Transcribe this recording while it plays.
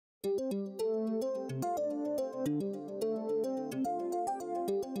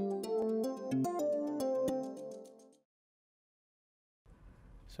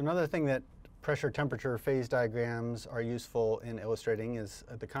So another thing that pressure temperature phase diagrams are useful in illustrating is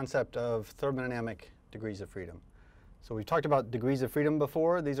the concept of thermodynamic degrees of freedom. So we've talked about degrees of freedom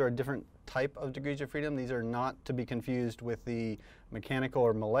before. These are a different type of degrees of freedom. These are not to be confused with the mechanical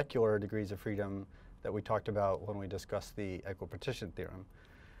or molecular degrees of freedom that we talked about when we discussed the equipartition theorem.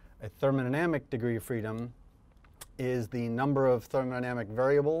 A thermodynamic degree of freedom is the number of thermodynamic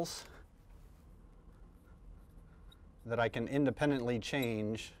variables that I can independently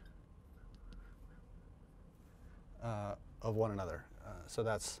change of one another. So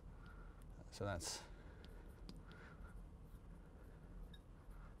that's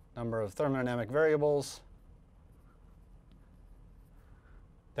number of thermodynamic variables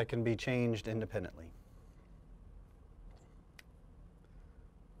that can be changed independently.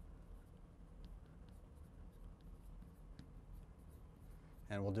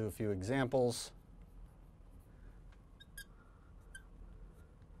 And we'll do a few examples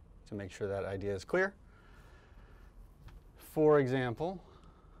to make sure that idea is clear. For example,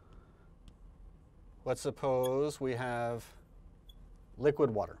 let's suppose we have liquid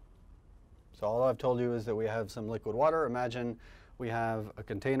water. So all I've told you is that we have some liquid water. Imagine we have a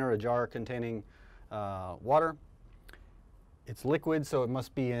container, a jar containing water. It's liquid, so it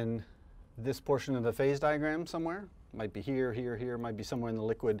must be in this portion of the phase diagram somewhere. It might be here, here, here. It might be somewhere in the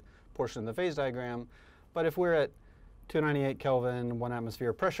liquid portion of the phase diagram. But if we're at 298 Kelvin, 1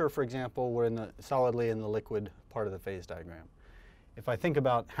 atmosphere pressure, for example, we're solidly in the liquid part of the phase diagram. If I think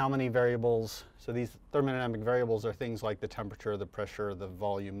about how many variables, so these thermodynamic variables are things like the temperature, the pressure, the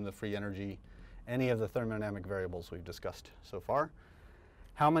volume, the free energy, any of the thermodynamic variables we've discussed so far.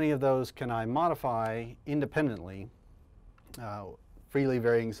 How many of those can I modify independently, freely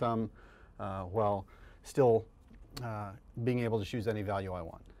varying some, while still being able to choose any value I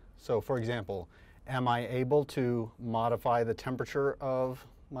want? So for example, am I able to modify the temperature of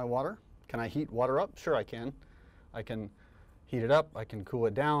my water? Can I heat water up? Sure, I can. I can heat it up, I can cool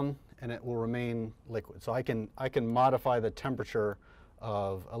it down, and it will remain liquid. So I can modify the temperature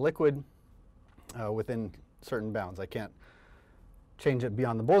of a liquid within certain bounds. I can't change it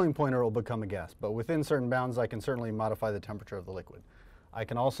beyond the boiling point or it will become a gas. But within certain bounds, I can certainly modify the temperature of the liquid. I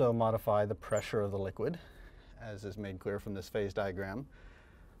can also modify the pressure of the liquid, as is made clear from this phase diagram.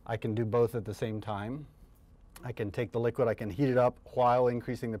 I can do both at the same time. I can take the liquid, I can heat it up while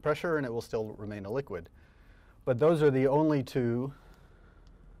increasing the pressure, and it will still remain a liquid. But those are the only two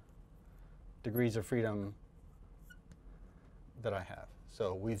degrees of freedom that I have.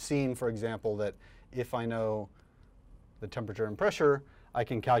 So we've seen, for example, that if I know the temperature and pressure, I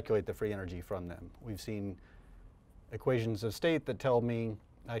can calculate the free energy from them. We've seen equations of state that tell me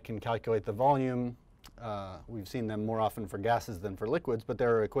I can calculate the volume. We've seen them more often for gases than for liquids, but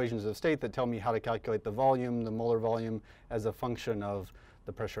there are equations of state that tell me how to calculate the volume, the molar volume, as a function of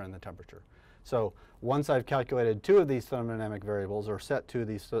the pressure and the temperature. So once I've calculated two of these thermodynamic variables, or set two of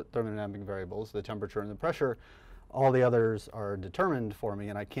these thermodynamic variables, the temperature and the pressure, all the others are determined for me,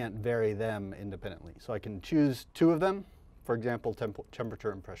 and I can't vary them independently. So I can choose two of them, for example,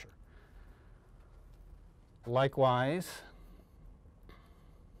 temperature and pressure. Likewise,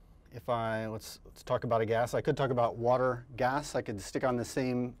 if let's talk about a gas. I could talk about water, gas. I could stick on the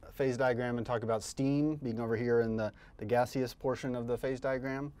same phase diagram and talk about steam being over here in the gaseous portion of the phase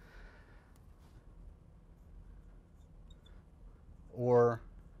diagram. Or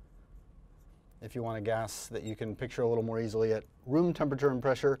if you want a gas that you can picture a little more easily at room temperature and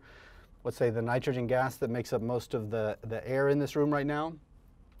pressure, let's say the nitrogen gas that makes up most of the air in this room right now.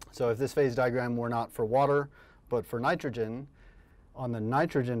 So if this phase diagram were not for water, but for nitrogen, on the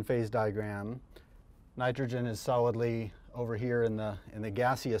nitrogen phase diagram, nitrogen is solidly over here in the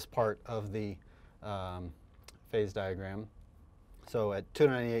gaseous part of the phase diagram. So at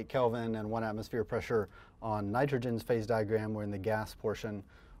 298 Kelvin and 1 atmosphere pressure on nitrogen's phase diagram, we're in the gas portion,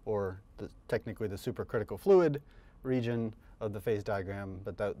 or technically the supercritical fluid region of the phase diagram,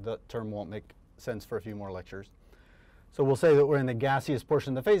 but that term won't make sense for a few more lectures. So we'll say that we're in the gaseous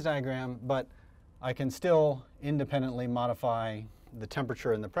portion of the phase diagram, but I can still independently modify the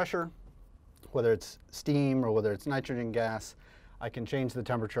temperature and the pressure, whether it's steam or whether it's nitrogen gas. I can change the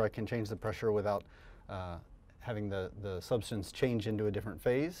temperature, I can change the pressure without having the substance change into a different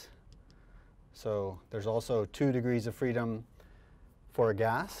phase. So there's also 2 degrees of freedom for a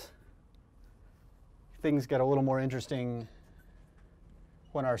gas. Things get a little more interesting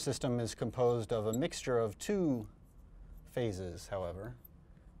when our system is composed of a mixture of 2 phases, however.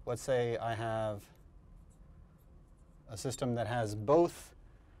 Let's say I have a system that has both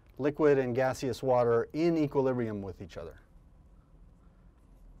liquid and gaseous water in equilibrium with each other.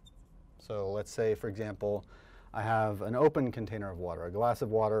 So let's say, for example, I have an open container of water, a glass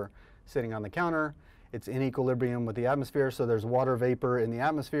of water sitting on the counter. It's in equilibrium with the atmosphere, so there's water vapor in the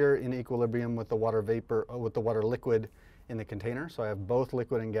atmosphere in equilibrium with the water vapor, with the water liquid in the container. So I have both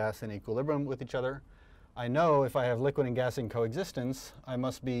liquid and gas in equilibrium with each other. I know if I have liquid and gas in coexistence, I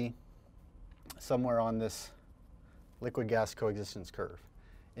must be somewhere on this liquid-gas coexistence curve.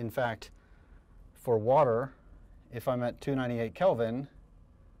 In fact, for water, if I'm at 298 Kelvin,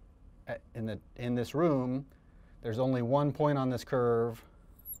 in this room, there's only one point on this curve,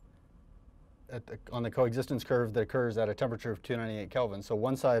 on the coexistence curve, that occurs at a temperature of 298 Kelvin. So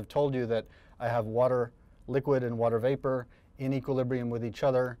once I've told you that I have water liquid and water vapor in equilibrium with each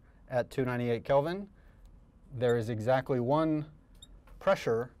other at 298 Kelvin, there is exactly one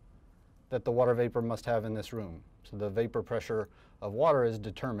pressure that the water vapor must have in this room. So the vapor pressure of water is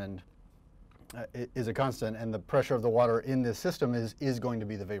determined, is a constant, and the pressure of the water in this system is going to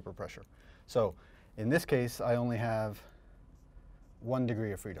be the vapor pressure. So in this case, I only have 1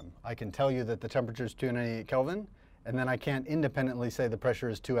 degree of freedom. I can tell you that the temperature is 298 Kelvin, and then I can't independently say the pressure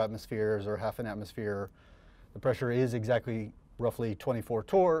is 2 atmospheres or half an atmosphere. The pressure is exactly roughly 25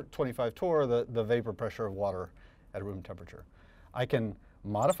 torr, the vapor pressure of water at room temperature. I can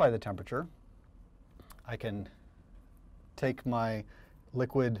modify the temperature. I can take my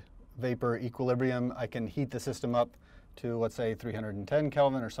liquid vapor equilibrium. I can heat the system up to, let's say, 310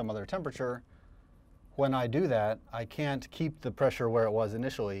 Kelvin or some other temperature. When I do that, I can't keep the pressure where it was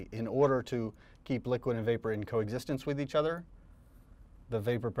initially. In order to keep liquid and vapor in coexistence with each other, the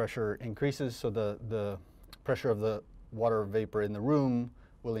vapor pressure increases, so the pressure of the water vapor in the room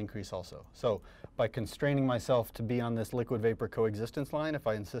will increase also. So by constraining myself to be on this liquid vapor coexistence line, if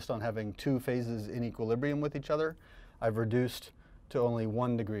I insist on having 2 phases in equilibrium with each other, I've reduced to only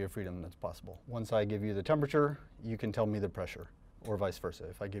 1 degree of freedom that's possible. Once I give you the temperature, you can tell me the pressure, or vice versa.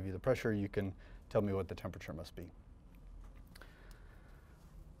 If I give you the pressure, you can tell me what the temperature must be.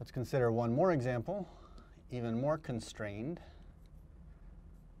 Let's consider one more example, even more constrained.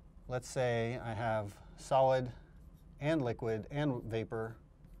 Let's say I have solid and liquid and vapor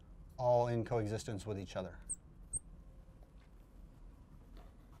all in coexistence with each other.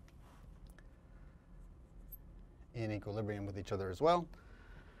 In equilibrium with each other as well.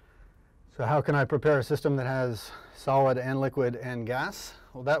 So how can I prepare a system that has solid and liquid and gas?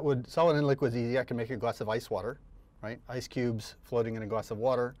 Well, solid and liquid is easy. I can make a glass of ice water, right? Ice cubes floating in a glass of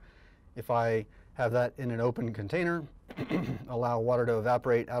water. If I have that in an open container, allow water to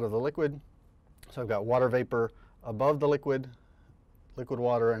evaporate out of the liquid. So I've got water vapor above the liquid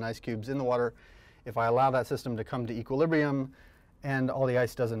water and ice cubes in the water. If I allow that system to come to equilibrium, and all the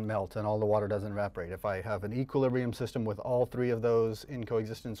ice doesn't melt and all the water doesn't evaporate. If I have an equilibrium system with all 3 of those in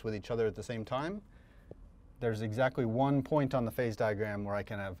coexistence with each other at the same time, there's exactly one point on the phase diagram where I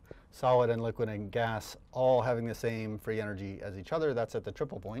can have solid and liquid and gas all having the same free energy as each other. That's at the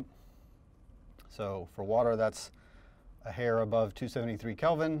triple point. So for water, that's a hair above 273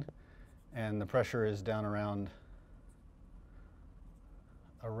 Kelvin, and the pressure is down around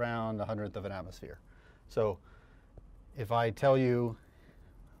 1/100th of an atmosphere. So if I tell you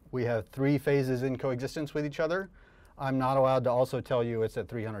we have 3 phases in coexistence with each other, I'm not allowed to also tell you it's at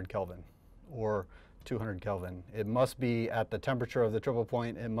 300 Kelvin or 200 Kelvin. It must be at the temperature of the triple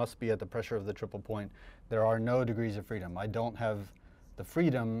point. It must be at the pressure of the triple point. There are no degrees of freedom. I don't have the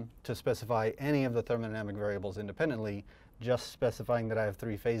freedom to specify any of the thermodynamic variables independently. Just specifying that I have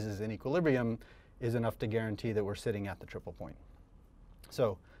 3 phases in equilibrium is enough to guarantee that we're sitting at the triple point.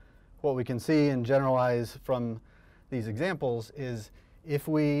 So what we can see and generalize from these examples is if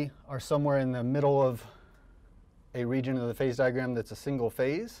we are somewhere in the middle of a region of the phase diagram that's a single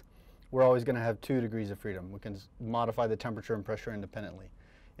phase, we're always going to have 2 degrees of freedom. We can modify the temperature and pressure independently.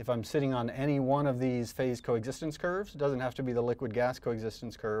 If I'm sitting on any one of these phase coexistence curves, it doesn't have to be the liquid-gas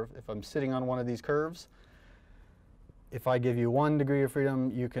coexistence curve. If I'm sitting on one of these curves, if I give you 1 degree of freedom,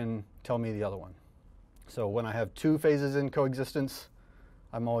 you can tell me the other one. So when I have 2 phases in coexistence,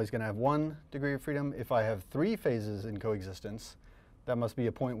 I'm always going to have 1 degree of freedom. If I have 3 phases in coexistence, that must be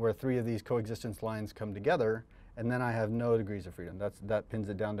a point where 3 of these coexistence lines come together, and then I have no degrees of freedom. That pins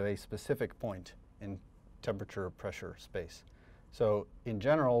it down to a specific point in temperature, pressure, space. So in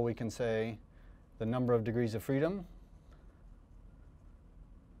general, we can say the number of degrees of freedom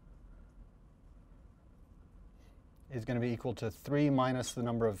is going to be equal to 3 minus the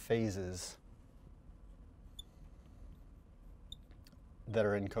number of phases that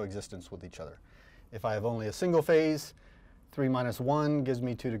are in coexistence with each other. If I have only a single phase, 3 minus 1 gives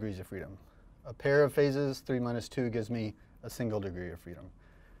me 2 degrees of freedom. A pair of phases, 3 minus 2 gives me a single degree of freedom.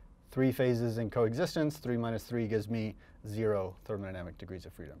 3 phases in coexistence, 3 minus 3 gives me 0 thermodynamic degrees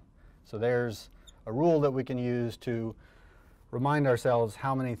of freedom. So there's a rule that we can use to remind ourselves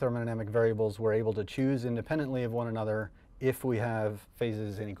how many thermodynamic variables we're able to choose independently of one another if we have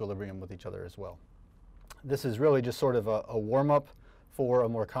phases in equilibrium with each other as well. This is really just sort of a warm-up for a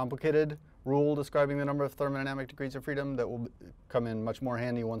more complicated rule describing the number of thermodynamic degrees of freedom that will come in much more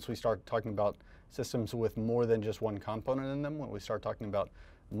handy once we start talking about systems with more than just one component in them, when we start talking about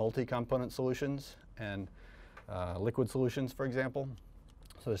multi-component solutions and liquid solutions, for example.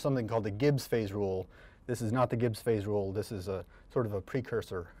 So there's something called the Gibbs phase rule. This is not the Gibbs phase rule. This is a sort of a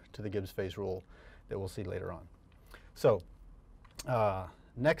precursor to the Gibbs phase rule that we'll see later on. So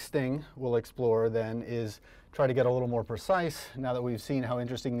next thing we'll explore then is try to get a little more precise. Now that we've seen how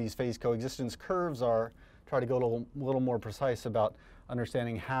interesting these phase coexistence curves are, try to go a little more precise about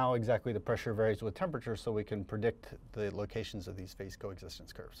understanding how exactly the pressure varies with temperature so we can predict the locations of these phase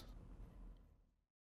coexistence curves.